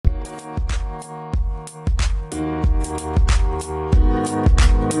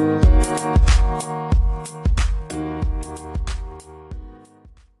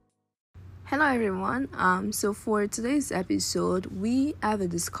Hi everyone. So for today's episode, we have a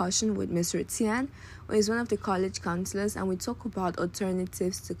discussion with Mr. Tian, who is one of the college counselors, and we talk about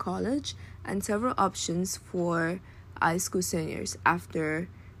alternatives to college and several options for high school seniors after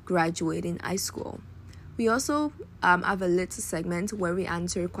graduating high school. We also have a little segment where we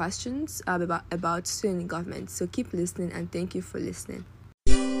answer questions about student government. So keep listening and thank you for listening.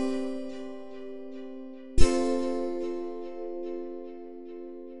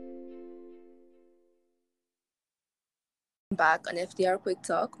 Back on FDR Quick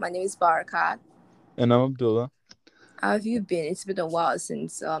Talk. My name is Barakat. And I'm Abdullah. How have you been? It's been a while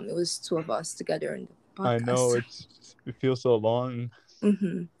since it was two of us together in the I know podcast. it feels so long.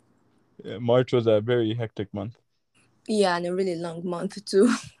 Mm-hmm. March was a very hectic month. Yeah, and a really long month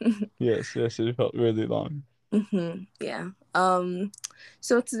too. Yes, it felt really long. Mm-hmm. Yeah.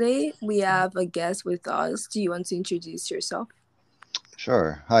 So today we have a guest with us. Do you want to introduce yourself?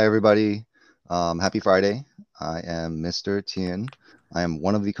 Sure. Hi, everybody. Happy Friday. I am Mr. Tien. I am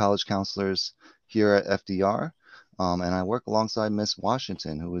one of the college counselors here at FDR, and I work alongside Miss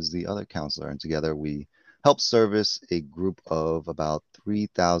Washington, who is the other counselor. And together we help service a group of about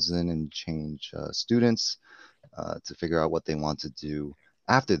 3,000 and change students to figure out what they want to do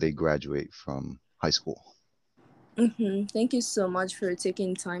after they graduate from high school. Mm-hmm. Thank you so much for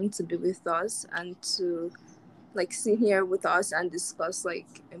taking time to be with us and to sit here with us and discuss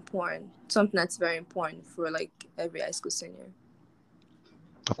important something that's very important for every high school senior.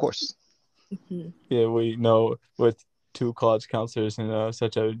 Of course. Mm-hmm. Yeah, we know with two college counselors in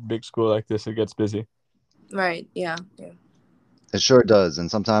such a big school like this, it gets busy. Right. Yeah. It sure does.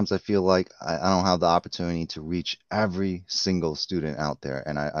 And sometimes I feel like I don't have the opportunity to reach every single student out there.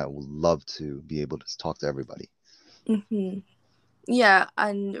 And I would love to be able to talk to everybody. Mm-hmm. Yeah,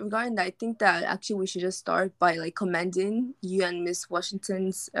 and regarding that, I think that actually we should just start by commending you and Miss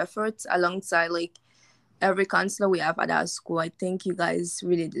Washington's efforts alongside every counselor we have at our school. I think you guys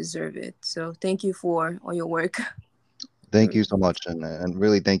really deserve it. So thank you for all your work. Thank you so much. And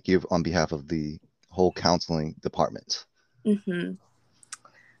really thank you on behalf of the whole counseling department. Mm-hmm.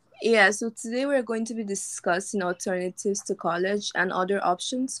 Yeah, so today we're going to be discussing alternatives to college and other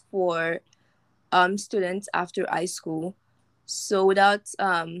options for students after high school. So without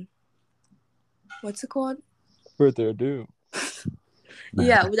what's it called? Further ado,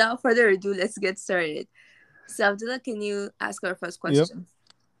 Yeah, without further ado, let's get started. So Abdullah, can you ask our first yep. question?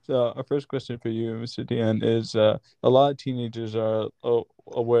 So our first question for you, Mr. Dian, is a lot of teenagers are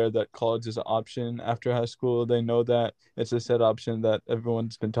aware that college is an option after high school. They know that it's a set option that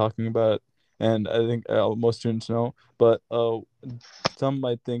everyone's been talking about, and I think most students know. But some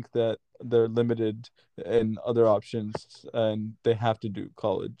might think that they're limited in other options and they have to do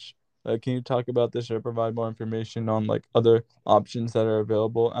college. Can you talk about this or provide more information on other options that are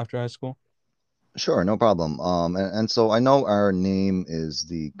available after high school? Sure, no problem. And so I know our name is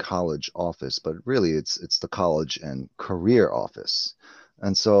the college office, but really it's the college and career office.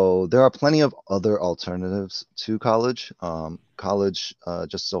 And so there are plenty of other alternatives to college. College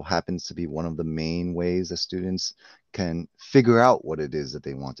just so happens to be one of the main ways that students can figure out what it is that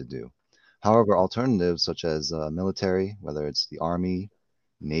they want to do. However, alternatives such as military, whether it's the Army,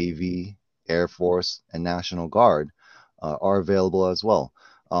 Navy, Air Force, and National Guard, are available as well.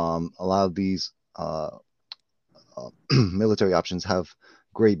 A lot of these military options have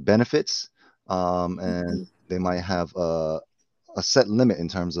great benefits, and they might have a set limit in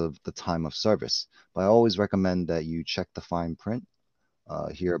terms of the time of service. But I always recommend that you check the fine print,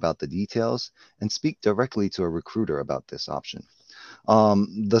 hear about the details, and speak directly to a recruiter about this option.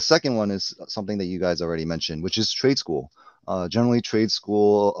 The second one is something that you guys already mentioned, which is trade school. Generally, trade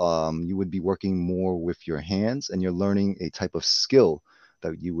school, you would be working more with your hands and you're learning a type of skill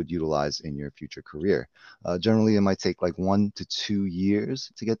that you would utilize in your future career. Generally, it might take like 1 to 2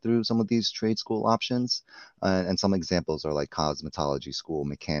 years to get through some of these trade school options. And some examples are like cosmetology school,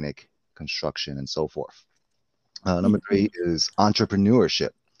 mechanic, construction, and so forth. Number three is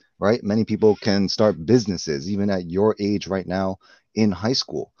entrepreneurship, right? Many people can start businesses even at your age right now in high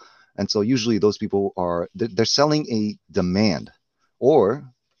school. And so usually those people are they're selling a demand, or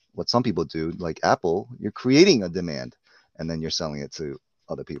what some people do, like Apple, you're creating a demand and then you're selling it to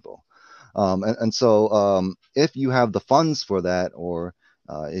other people. And so if you have the funds for that, or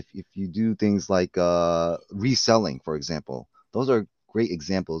if you do things like reselling, for example, those are great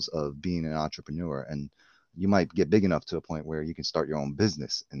examples of being an entrepreneur. And you might get big enough to a point where you can start your own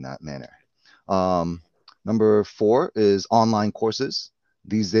business in that manner. Um, Number four is online courses.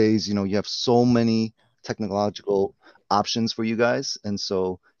 These days, you have so many technological options for you guys. And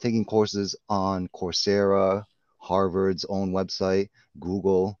so taking courses on Coursera, Harvard's own website,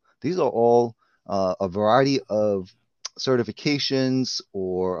 Google, these are all a variety of certifications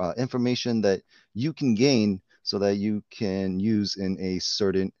or information that you can gain so that you can use in a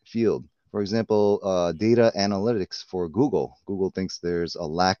certain field. For example, data analytics for Google. Google thinks there's a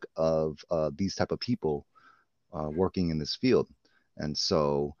lack of these type of people working in this field, and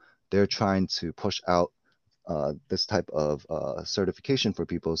so they're trying to push out this type of certification for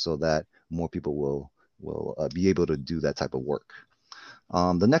people so that more people will be able to do that type of work.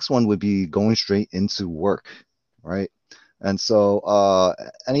 The next one would be going straight into work, right? And so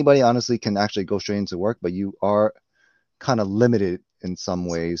anybody honestly can actually go straight into work, but you are kind of limited in some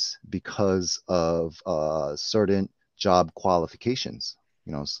ways because of certain job qualifications.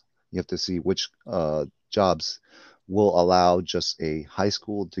 You know, you have to see which jobs will allow just a high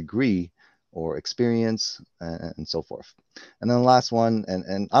school degree or experience and so forth. And then the last one,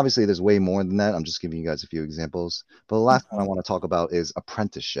 and obviously there's way more than that. I'm just giving you guys a few examples. But the last one I want to talk about is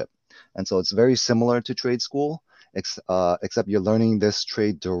apprenticeship. And so it's very similar to trade school, except you're learning this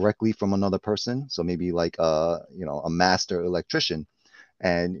trade directly from another person. So maybe like a master electrician,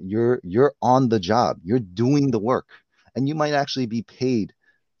 and you're on the job, you're doing the work, and you might actually be paid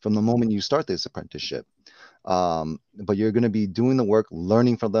from the moment you start this apprenticeship. But you're going to be doing the work,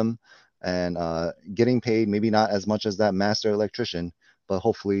 learning from them, and getting paid maybe not as much as that master electrician, but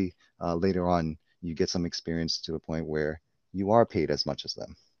hopefully later on you get some experience to a point where you are paid as much as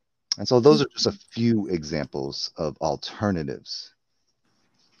them. And so those are just a few examples of alternatives.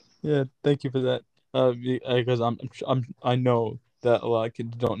 Yeah, thank you for that. Because I know that a lot of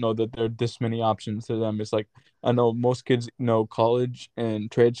kids don't know that there are this many options to them. It's like I know most kids know college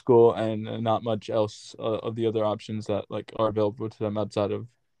and trade school and not much else of the other options that like are available to them outside of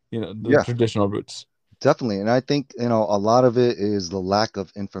the Yeah, traditional routes. definitely. And I think, a lot of it is the lack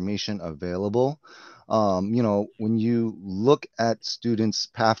of information available. When you look at students'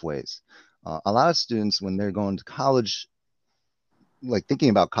 pathways, a lot of students, when they're going to college, like thinking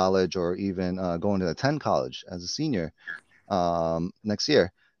about college or even going to attend college as a senior next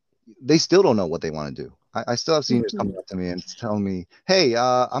year, they still don't know what they want to do. I still have seniors coming up to me and telling me, hey,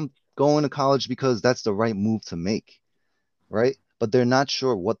 I'm going to college because that's the right move to make, right? But they're not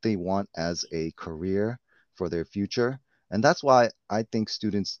sure what they want as a career for their future. And that's why I think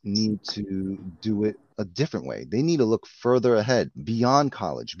students need to do it a different way. They need to look further ahead, beyond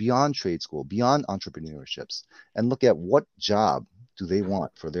college, beyond trade school, beyond entrepreneurships, and look at what job do they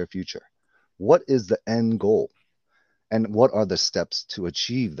want for their future? What is the end goal? And what are the steps to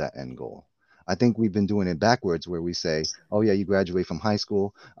achieve that end goal? I think we've been doing it backwards where we say, oh, yeah, you graduate from high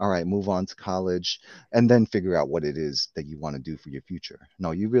school. All right, move on to college and then figure out what it is that you want to do for your future.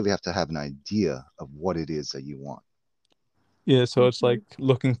 No, you really have to have an idea of what it is that you want. Yeah, so it's like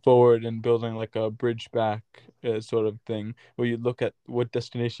looking forward and building like a bridge back sort of thing where you look at what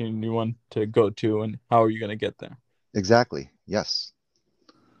destination you want to go to and how are you going to get there. Exactly. Yes.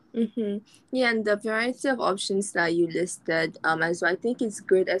 Yeah, and the variety of options that you listed, as well, I think it's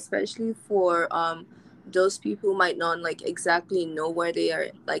great, especially for those people who might not like exactly know where they are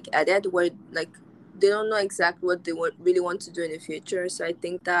like at, where like they don't know exactly what they really want to do in the future. So I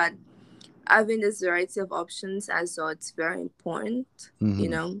think that having this variety of options as well, it's very important.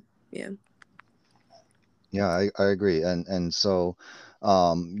 Yeah. Yeah, I agree. And so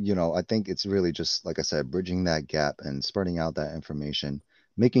I think it's really just like I said, bridging that gap and spreading out that information,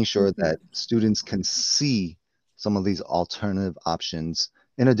 making sure that students can see some of these alternative options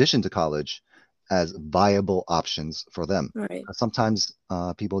in addition to college as viable options for them. Right. Sometimes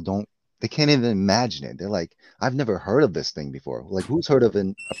people don't they can't even imagine it. They're like, I've never heard of this thing before. Like, who's heard of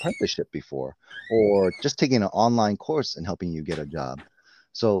an apprenticeship before? Or just taking an online course and helping you get a job.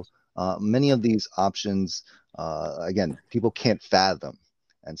 So many of these options, again, people can't fathom.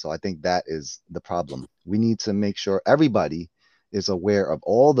 And so I think that is the problem. We need to make sure everybody is aware of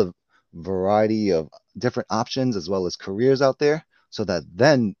all the variety of different options as well as careers out there so that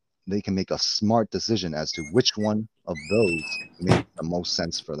then they can make a smart decision as to which one of those makes the most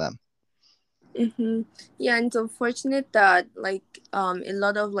sense for them. Yeah, and it's unfortunate that like a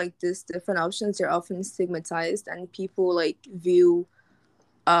lot of like these different options are often stigmatized, and people like view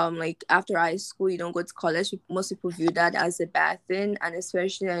like after high school you don't go to college. Most people view that as a bad thing, and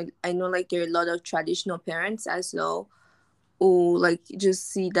especially I know like there are a lot of traditional parents as well who like just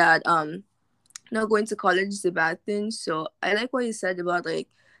see that not going to college is a bad thing. So I like what you said about like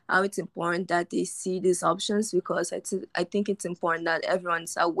how it's important that they see these options, because I think it's important that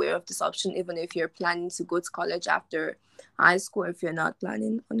everyone's aware of this option, even if you're planning to go to college after high school, if you're not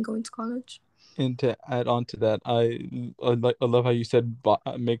planning on going to college. And to add on to that, I love how you said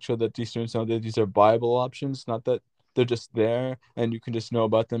make sure that these students know that these are viable options, not that they're just there and you can just know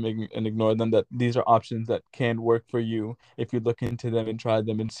about them and ignore them, that these are options that can work for you if you look into them and try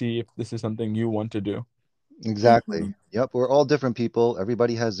them and see if this is something you want to do. Exactly. Mm-hmm. Yep. We're all different people.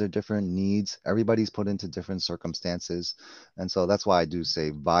 Everybody has their different needs. Everybody's put into different circumstances. And so that's why I do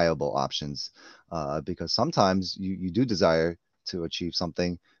say viable options, because sometimes you do desire to achieve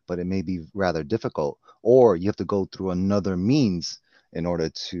something, but it may be rather difficult, or you have to go through another means in order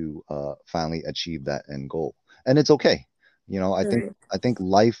to finally achieve that end goal. And it's okay. I think Right. I think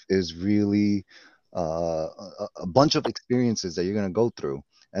life is really a bunch of experiences that you're going to go through,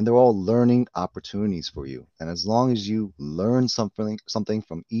 and they're all learning opportunities for you. And as long as you learn something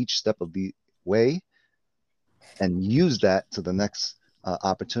from each step of the way and use that to the next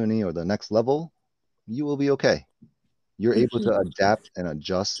opportunity or the next level, you will be okay. You're able to Mm-hmm. adapt and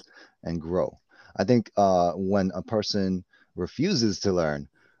adjust and grow. I think when a person refuses to learn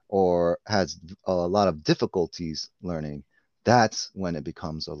or has a lot of difficulties learning, that's when it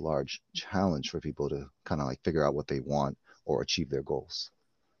becomes a large challenge for people to kind of like figure out what they want or achieve their goals.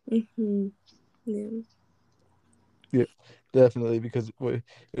 Mm-hmm. Yeah. Yeah, definitely, because with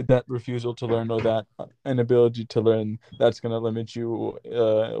that refusal to learn or that inability to learn, that's going to limit you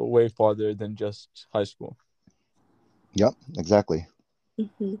way farther than just high school. Yep, exactly.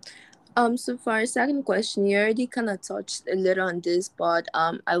 Mm-hmm. So for our second question, you already kind of touched a little on this, but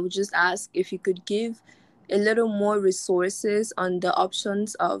I would just ask if you could give a little more resources on the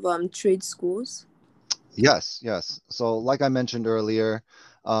options of trade schools. Yes, yes. So, like I mentioned earlier,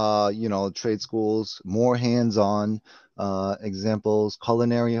 trade schools, more hands-on examples,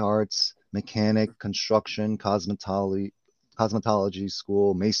 culinary arts, mechanic, construction, cosmetology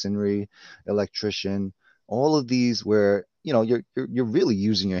school, masonry, electrician, all of these where, you're really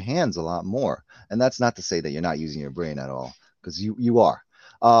using your hands a lot more. And that's not to say that you're not using your brain at all, because you are.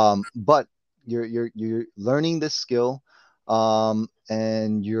 But you're learning this skill,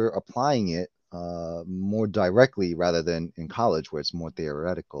 and you're applying it more directly rather than in college where it's more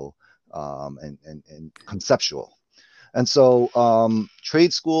theoretical, and conceptual. And so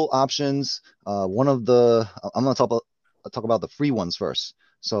trade school options, one of the I'm going to talk about the free ones first.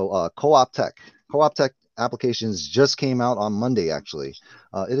 So Co-op Tech. Co-op Tech applications just came out on Monday, actually.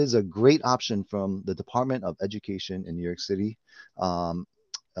 It is a great option from the Department of Education in New York City. Um,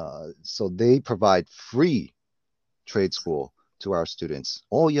 so they provide free trade school to our students.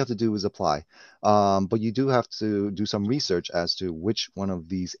 All you have to do is apply. But you do have to do some research as to which one of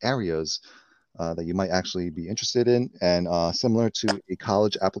these areas that you might actually be interested in. And similar to a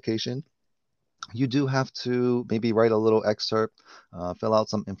college application, you do have to maybe write a little excerpt, fill out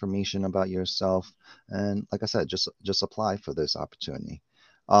some information about yourself, and like I said, just apply for this opportunity.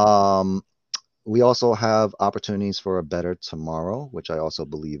 Um, we also have opportunities for a better tomorrow, which I also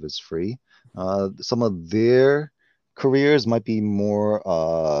believe is free. Some of their careers might be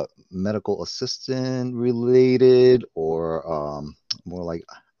more medical assistant related, or more like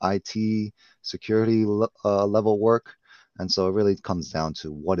IT security level work. And so it really comes down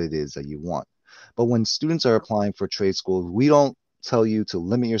to what it is that you want. But when students are applying for trade school, we don't tell you to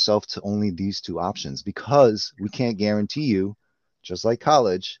limit yourself to only these two options, because we can't guarantee you, just like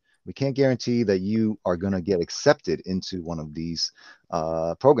college, we can't guarantee that you are going to get accepted into one of these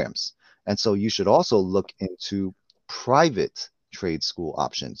programs. And so you should also look into private trade school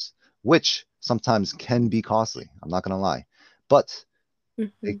options, which sometimes can be costly. I'm not going to lie. But they,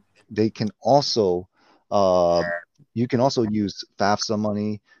 Mm-hmm. they can also, uh, you can also use FAFSA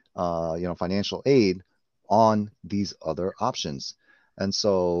money, financial aid on these other options. And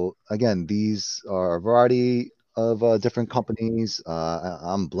so, again, these are a variety of different companies.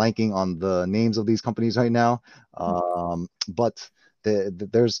 I'm blanking on the names of these companies right now, but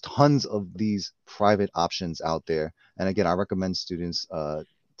there's tons of these private options out there. And again, I recommend students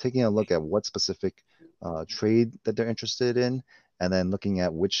taking a look at what specific trade that they're interested in, and then looking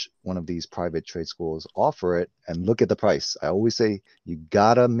at which one of these private trade schools offer it, and look at the price. I always say you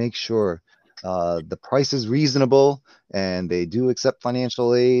gotta make sure the price is reasonable and they do accept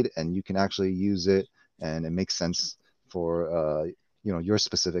financial aid and you can actually use it and it makes sense for your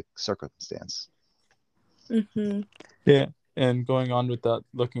specific circumstance. Mm-hmm. Yeah, and going on with that,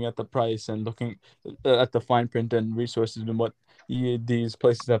 looking at the price and looking at the fine print and resources and what these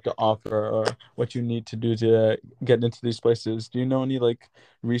places have to offer, or what you need to do to get into these places. Do you know any like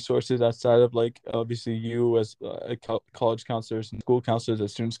resources outside of, like, obviously you as college counselors and school counselors that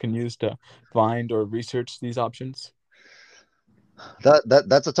students can use to find or research these options?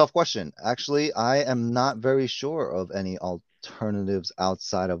 That's a tough question. Actually, I am not very sure of any alternatives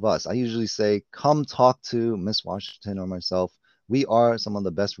outside of us. I usually say, come talk to Miss Washington or myself. We are some of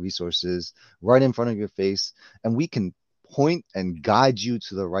the best resources right in front of your face, and we can point and guide you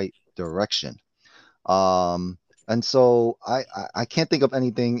to the right direction. Um, and so I can't think of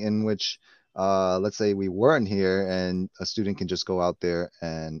anything in which, let's say we weren't here and a student can just go out there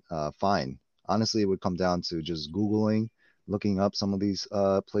and find. Honestly, it would come down to just Googling, looking up some of these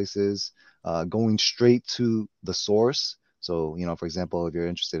places, going straight to the source. So, for example, if you're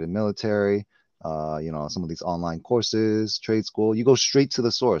interested in military, some of these online courses, trade school, you go straight to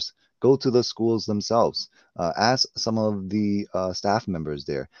the source. Go to the schools themselves. Ask some of the staff members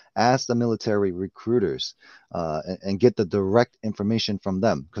there, ask the military recruiters, and get the direct information from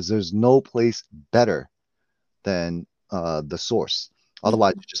them, because there's no place better than the source.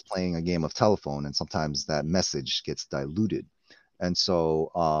 Otherwise, you're just playing a game of telephone, and sometimes that message gets diluted. And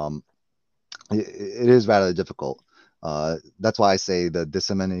so it is rather difficult. That's why I say the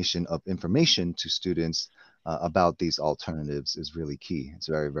dissemination of information to students about these alternatives is really key. It's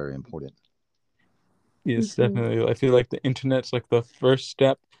very, very important. Yes, definitely. I feel like the internet's like the first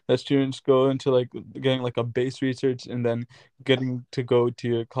step that students go into, like getting like a base research and then getting to go to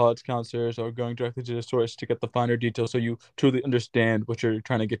your college counselors or going directly to the source to get the finer details so you truly understand what you're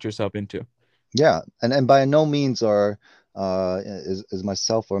trying to get yourself into. Yeah, and by no means are is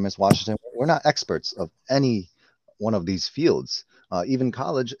myself or Miss Washington. We're not experts of any one of these fields. Even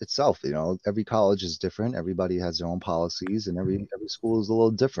college itself, every college is different. Everybody has their own policies, and every school is a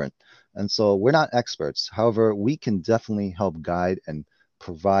little different. And so we're not experts. However, we can definitely help guide and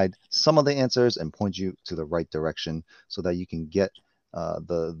provide some of the answers and point you to the right direction so that you can get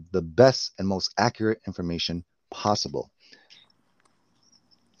the best and most accurate information possible.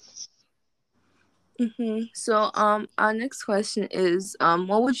 So, our next question is,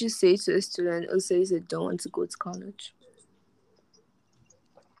 what would you say to a student who says they don't want to go to college?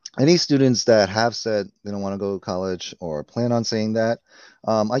 Any students that have said they don't want to go to college or plan on saying that,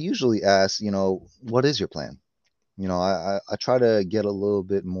 I usually ask, what is your plan? I try to get a little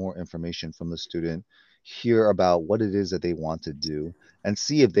bit more information from the student, hear about what it is that they want to do, and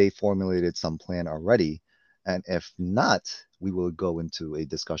see if they formulated some plan already. And if not, we will go into a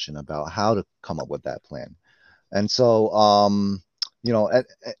discussion about how to come up with that plan. And so,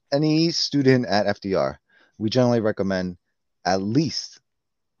 any student at FDR, we generally recommend at least,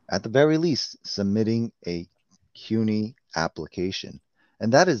 at the very least, submitting a CUNY application.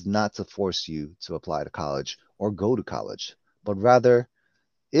 And that is not to force you to apply to college or go to college, but rather,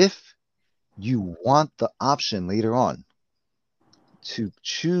 if you want the option later on to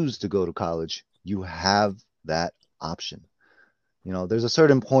choose to go to college, you have that option. There's a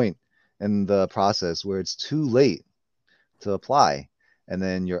certain point in the process where it's too late to apply, and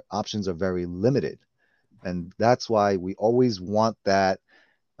then your options are very limited. And that's why we always want that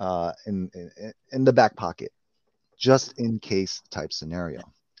in the back pocket, just in case type scenario.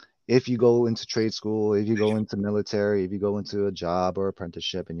 If you go into trade school, if you go into military, if you go into a job or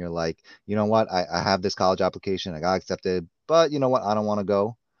apprenticeship and you're like, you know what, I have this college application, I got accepted, but you know what, I don't want to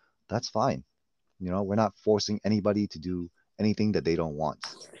go, that's fine. We're not forcing anybody to do anything that they don't want.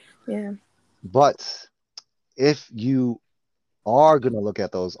 Yeah. But if you are going to look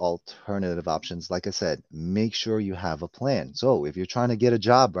at those alternative options, like I said, make sure you have a plan. So if you're trying to get a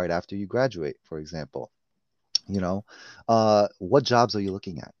job right after you graduate, for example, what jobs are you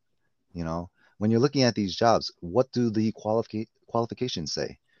looking at? When you're looking at these jobs, what do the qualifications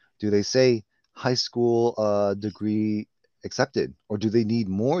say? Do they say high school degree accepted, or do they need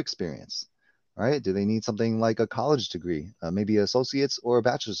more experience? Right? Do they need something like a college degree, maybe associate's or a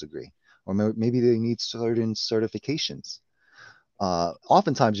bachelor's degree, or maybe they need certain certifications?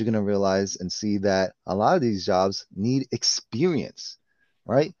 Oftentimes you're going to realize and see that a lot of these jobs need experience,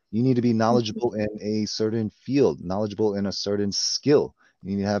 right? You need to be knowledgeable in a certain field, knowledgeable in a certain skill.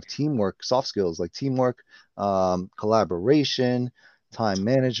 You need to have teamwork, soft skills like teamwork, collaboration, time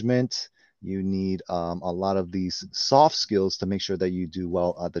management. You need a lot of these soft skills to make sure that you do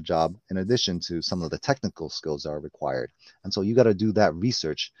well at the job, in addition to some of the technical skills that are required. And so you got to do that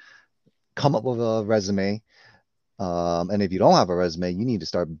research, come up with a resume. And if you don't have a resume, you need to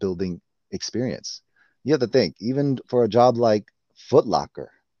start building experience. You have to think, even for a job like Foot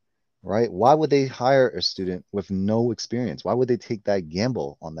Locker, right? Why would they hire a student with no experience? Why would they take that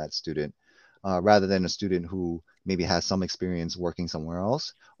gamble on that student rather than a student who maybe has some experience working somewhere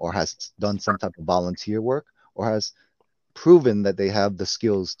else, or has done some type of volunteer work, or has proven that they have the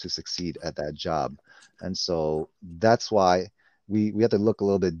skills to succeed at that job? And so that's why we have to look a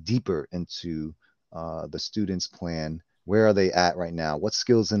little bit deeper into the student's plan. Where are they at right now? What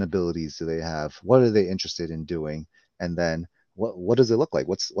skills and abilities do they have? What are they interested in doing? And then what does it look like?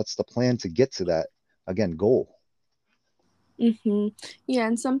 What's the plan to get to that, again, goal? Mm-hmm. Yeah,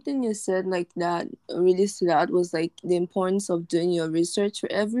 and something you said like that really stood out was like the importance of doing your research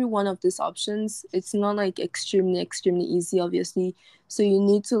for every one of these options. It's not like extremely easy, obviously. So you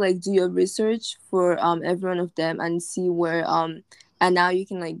need to like do your research for every one of them and see where and now you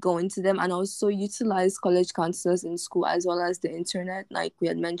can like go into them and also utilize college counselors in school as well as the internet, like we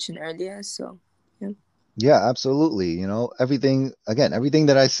had mentioned earlier. So yeah. Yeah, absolutely. Everything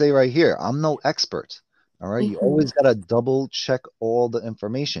that I say right here, I'm no expert. All right. You Mm-hmm. always got to double check all the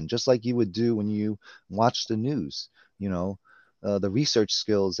information, just like you would do when you watch the news. You know, the research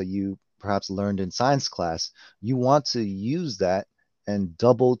skills that you perhaps learned in science class, you want to use that and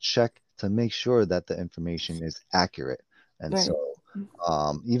double check to make sure that the information is accurate. And Right. so,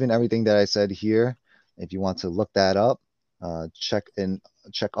 even everything that I said here, if you want to look that up, check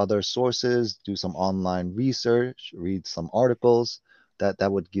other sources, do some online research, read some articles.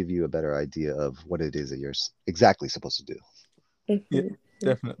 That would give you a better idea of what it is that you're exactly supposed to do. Yeah, Mm-hmm.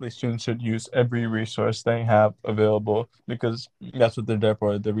 definitely. Students should use every resource they have available because that's what they're there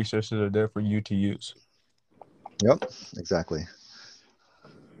for. The resources are there for you to use. Yep, exactly.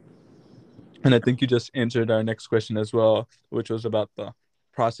 And I think you just answered our next question as well, which was about the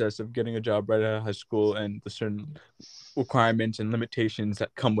process of getting a job right out of high school and the certain requirements and limitations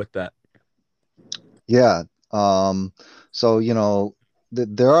that come with that. Yeah. So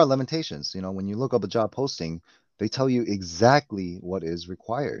there are limitations. When you look up a job posting, they tell you exactly what is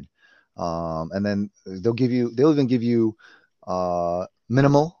required, and then they'll even give you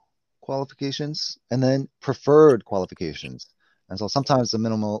minimal qualifications and then preferred qualifications. And so sometimes the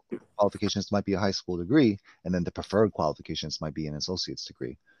minimal qualifications might be a high school degree, and then the preferred qualifications might be an associate's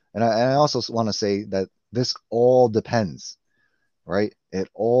degree. And I also want to say that this all depends, right? It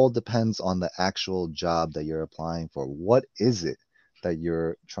all depends on the actual job that you're applying for. What is it that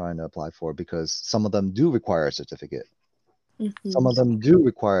you're trying to apply for? Because some of them do require a certificate. Some Mm-hmm. of them do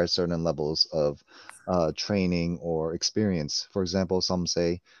require certain levels of training or experience. For example, some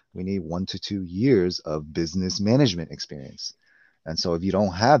say we need 1 to 2 years of business management experience. And so if you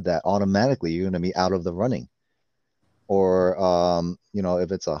don't have that, automatically you're going to be out of the running. Or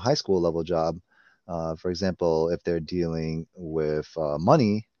if it's a high school level job, for example, if they're dealing with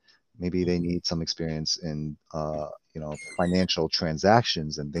money, maybe they need some experience in financial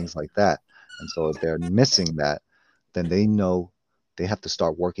transactions and things like that. And so if they're missing that, then they know they have to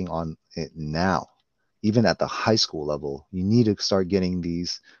start working on it now. Even at the high school level, you need to start getting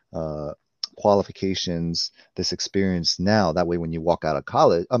these uh, qualifications, this experience now. That way, when you walk out of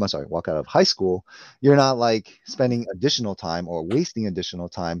college, I'm sorry, walk out of high school, you're not like spending additional time or wasting additional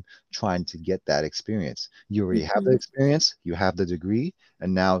time trying to get that experience. You already have the Mm-hmm. experience, you have the degree,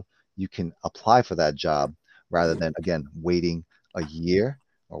 and now you can apply for that job rather than, again, waiting a year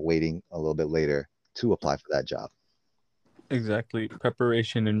or waiting a little bit later to apply for that job. Exactly.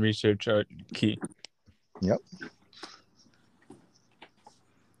 Preparation and research are key. Yep.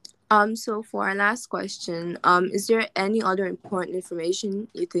 So for our last question, is there any other important information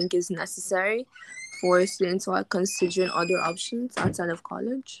you think is necessary for students who are considering other options outside of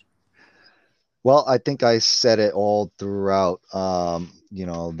college? Well, I think I said it all throughout,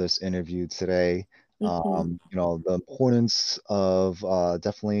 this interview today. Mm-hmm. The importance of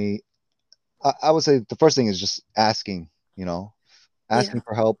definitely, I would say the first thing is just asking, Yeah. asking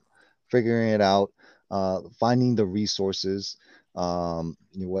for help, figuring it out, finding the resources,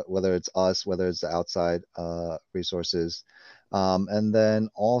 whether it's us, whether it's the outside resources, and then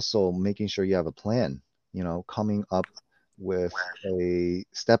also making sure you have a plan, coming up with a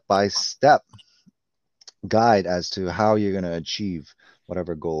step by step guide as to how you're going to achieve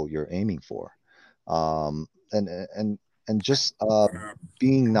whatever goal you're aiming for. And just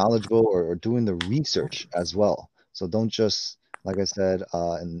being knowledgeable, or doing the research as well. So don't just, like I said,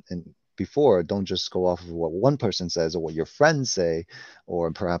 and before, don't just go off of what one person says or what your friends say,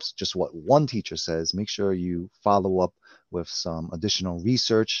 or perhaps just what one teacher says. Make sure you follow up with some additional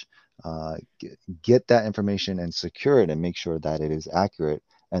research, get that information and secure it and make sure that it is accurate,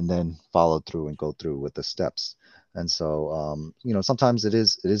 and then follow through and go through with the steps. And so, sometimes it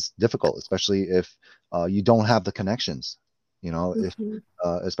is difficult, especially if you don't have the connections. If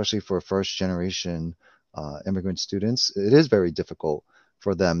Mm-hmm. especially for first generation immigrant students, it is very difficult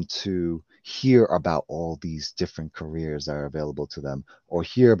for them to hear about all these different careers that are available to them, or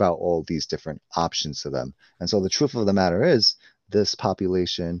hear about all these different options to them. And so the truth of the matter is, this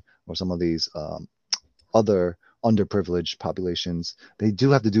population, or some of these other underprivileged populations, they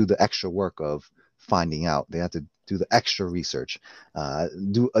do have to do the extra work of finding out. They have to do the extra research,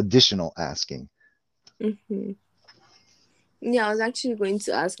 do additional asking. Mm-hmm. Yeah, I was actually going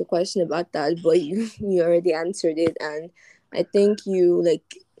to ask a question about that, but you, you already answered it. And I think you like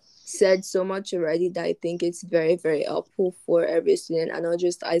said so much already that I think it's very, very helpful for every student and not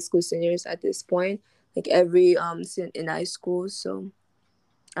just high school seniors at this point, like every student in high school. So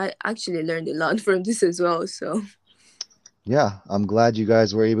I actually learned a lot from this as well. So Yeah, I'm glad you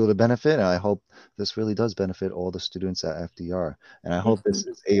guys were able to benefit, and I hope this really does benefit all the students at FDR. And I hope this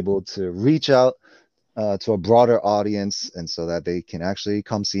is able to reach out to a broader audience, and so that they can actually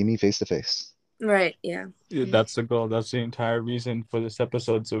come see me face to face. right, yeah. Yeah, that's the goal. That's the entire reason for this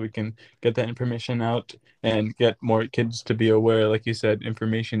episode, so we can get that information out and get more kids to be aware. Like you said,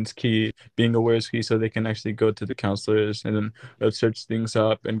 information's key. Being aware is key, so they can actually go to the counselors and then search things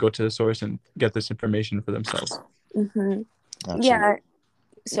up and go to the source and get this information for themselves. Mm-hmm. Absolutely. Yeah.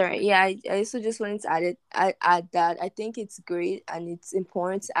 Sorry. Yeah, I also just wanted to add that I think it's great and it's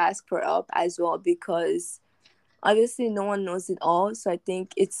important to ask for help as well because obviously no one knows it all. So I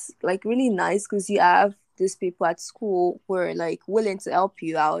think it's like really nice because you have these people at school who are like willing to help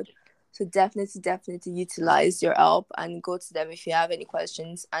you out. So definitely utilize your help and go to them if you have any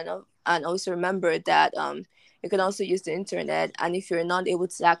questions. And also remember that you can also use the internet. And if you're not able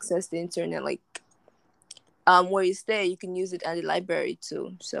to access the internet, like where you stay, you can use it at the library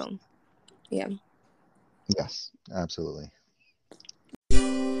too. So yeah. Yes, absolutely.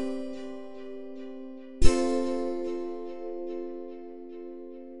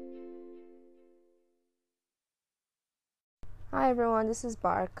 Hi everyone, this is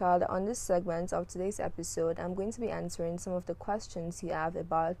Barka. On this segment of today's episode, I'm going to be answering some of the questions you have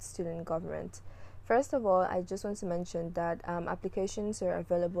about student government. First of all, I just want to mention that applications are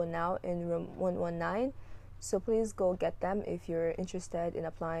available now in room 119, so please go get them if you're interested in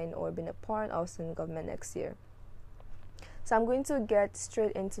applying or being a part of student government next year. So I'm going to get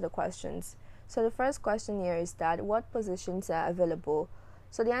straight into the questions. So the first question here is that what positions are available?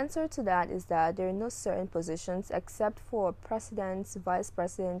 So the answer to that is that there are no certain positions except for president, vice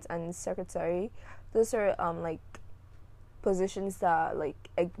president, and secretary. Those are like positions that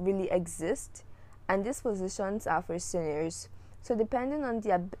really exist, and these positions are for seniors. So depending on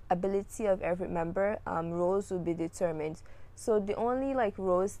the ability of every member, roles will be determined. So the only like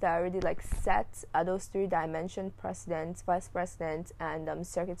roles that are already like set are those three that I mentioned: president, vice president, and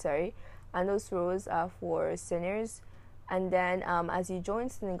secretary. And those roles are for seniors. And then as you join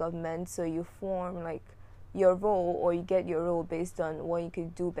student government, so you form like your role, or you get your role based on what you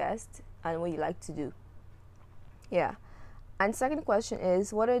could do best and what you like to do. Yeah. And second question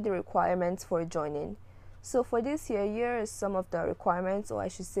is, what are the requirements for joining? So for this year, here are some of the requirements, or I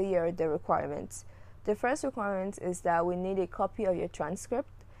should say here are the requirements. The first requirement is that we need a copy of your transcript.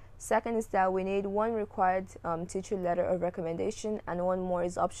 Second is that we need one required teacher letter of recommendation, and one more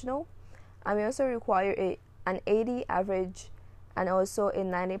is optional. And we also require an 80 average and also a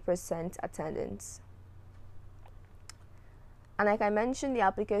 90% attendance. And like I mentioned, the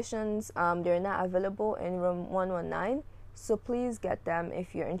applications, they're not available in room 119. So please get them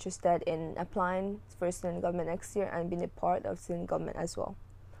if you're interested in applying for student government next year and being a part of student government as well.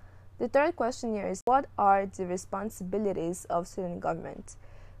 The third question here is, what are the responsibilities of student government?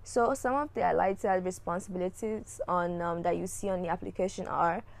 So some of the highlighted responsibilities on that you see on the application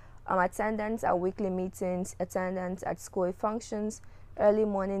are attendance at weekly meetings, attendance at school functions, early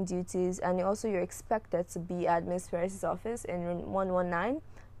morning duties, and also you're expected to be at Ms. Ferris's office in room 119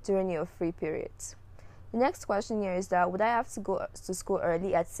 during your free periods. The next question here is that would I have to go to school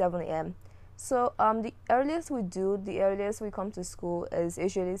early at 7 a.m.? So the earliest we come to school is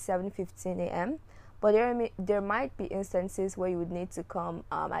usually 7:15 a.m. But there might be instances where you would need to come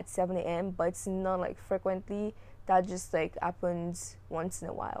at 7 a.m. But it's not like frequently. That just like happens once in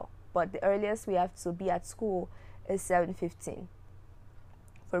a while. But the earliest we have to be at school is 7:15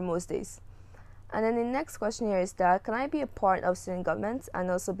 for most days. And then the next question here is that can I be a part of student government and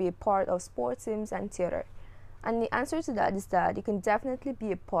also be a part of sports teams and theater? And the answer to that is that you can definitely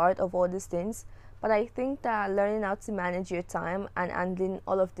be a part of all these things, but I think that learning how to manage your time and handling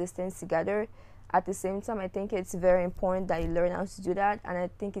all of these things together at the same time, I think it's very important that you learn how to do that. And I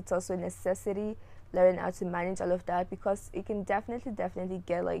think it's also a necessity learning how to manage all of that, because it can definitely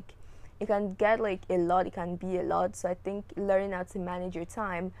get like, it can get like a lot, it can be a lot. So I think learning how to manage your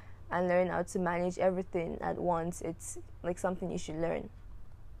time and learn how to manage everything at once, it's like something you should learn.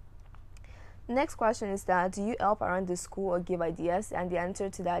 The next question is that do you help around the school or give ideas? And the answer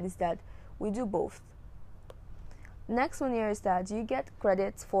to that is that we do both. The next one here is that do you get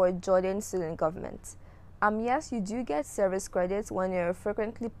credits for joining student government? Yes, you do get service credits when you're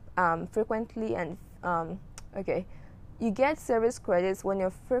you get service credits when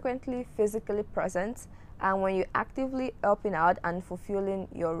you're frequently physically present and when you're actively helping out and fulfilling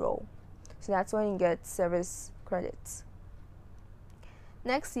your role. So that's when you get service credits.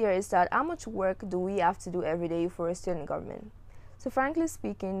 Next year is that how much work do we have to do every day for a student government? So frankly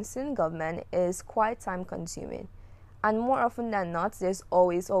speaking, student government is quite time consuming. And more often than not, there's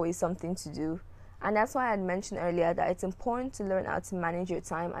always something to do. And that's why I had mentioned earlier that it's important to learn how to manage your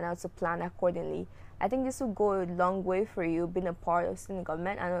time and how to plan accordingly. I think this will go a long way for you being a part of student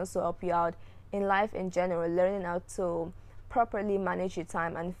government and also help you out in life in general, learning how to properly manage your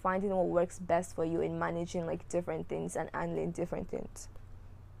time and finding what works best for you in managing like different things and handling different things.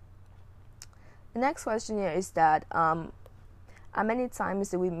 The next question here is that how many times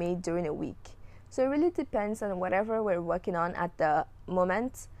do we meet during a week? So it really depends on whatever we're working on at the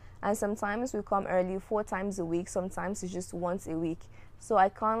moment. And sometimes we come early 4 times a week, sometimes it's just once a week. So I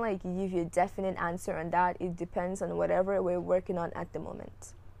can't like give you a definite answer on that. It depends on whatever we're working on at the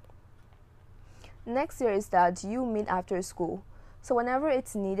moment. Next here is that do you meet after school? So whenever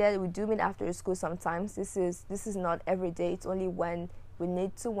it's needed, we do meet after school sometimes. This is not every day. It's only when we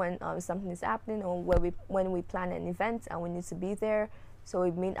need to, when something is happening or when we plan an event and we need to be there. So we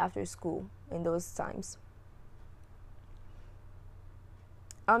meet after school in those times.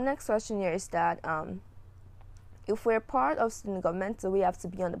 Our next question here is that if we're part of student government, do we have to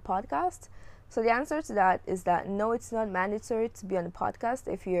be on the podcast? So the answer to that is that no, it's not mandatory to be on the podcast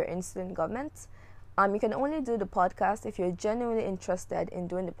if you're in student government. You can only do the podcast if you're genuinely interested in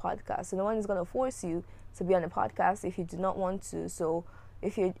doing the podcast. So no one is going to force you to be on the podcast if you do not want to. So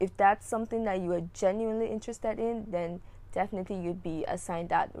if that's something that you are genuinely interested in, then definitely you'd be assigned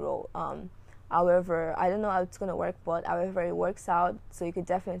that role. However, I don't know how it's going to work, but however it works out, so you could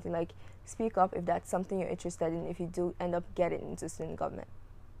definitely like speak up if that's something you're interested in if you do end up getting into student government.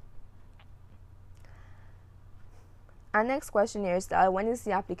 Our next question here is that when is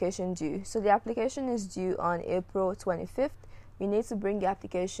the application due? So the application is due on April 25th. You need to bring the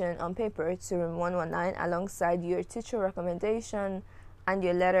application on paper to room 119 alongside your teacher recommendation and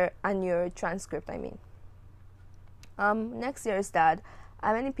your letter and your transcript, Next here is that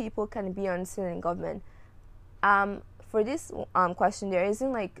how many people can be on student government? For this question, there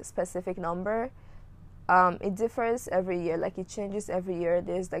isn't like a specific number. It differs every year, like it changes every year.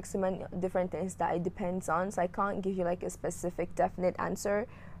 There's like so many different things that it depends on, so I can't give you like a specific definite answer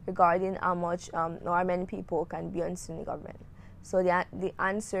regarding how much or how many people can be on student government. So the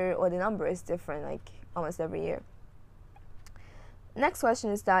answer or the number is different like almost every year. Next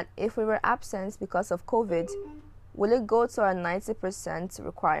question is that if we were absent because of COVID, will it go to our 90%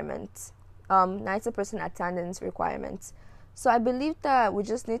 requirement, 90% attendance requirement? So I believe that we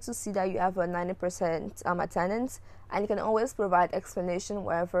just need to see that you have a 90% attendance, and you can always provide explanation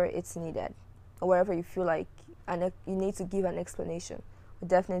wherever it's needed, or wherever you feel like you need to give an explanation. We'll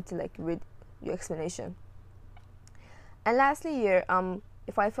definitely like read your explanation. And lastly here,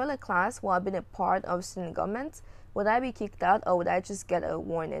 if I fail a class while being a part of student government, would I be kicked out or would I just get a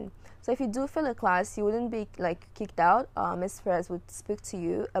warning? So if you do fail a class, you wouldn't be like kicked out. Ms. Perez would speak to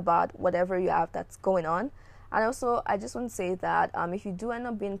you about whatever you have that's going on. And also, I just want to say that if you do end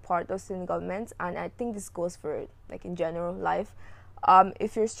up being part of student government, and I think this goes for like in general life,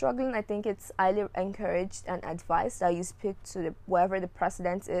 if you're struggling, I think it's highly encouraged and advised that you speak to whoever the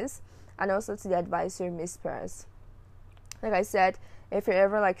president is, and also to the advisor, Ms. Perez. Like I said, if you're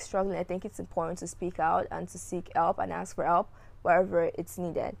ever like struggling, I think it's important to speak out and to seek help and ask for help wherever it's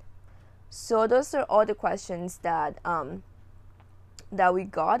needed. So those are all the questions that we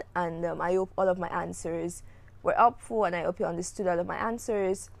got, and I hope all of my answers were helpful, and I hope you understood all of my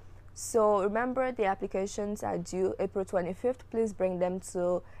answers. So remember, the applications are due April 25th. Please bring them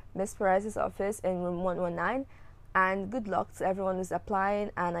to Ms. Perez's office in room 119, and good luck to everyone who's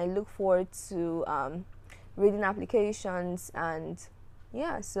applying, and I look forward to reading applications. And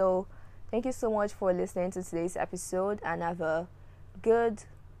yeah, so thank you so much for listening to today's episode, and have a good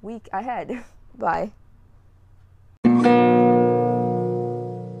week ahead. Bye.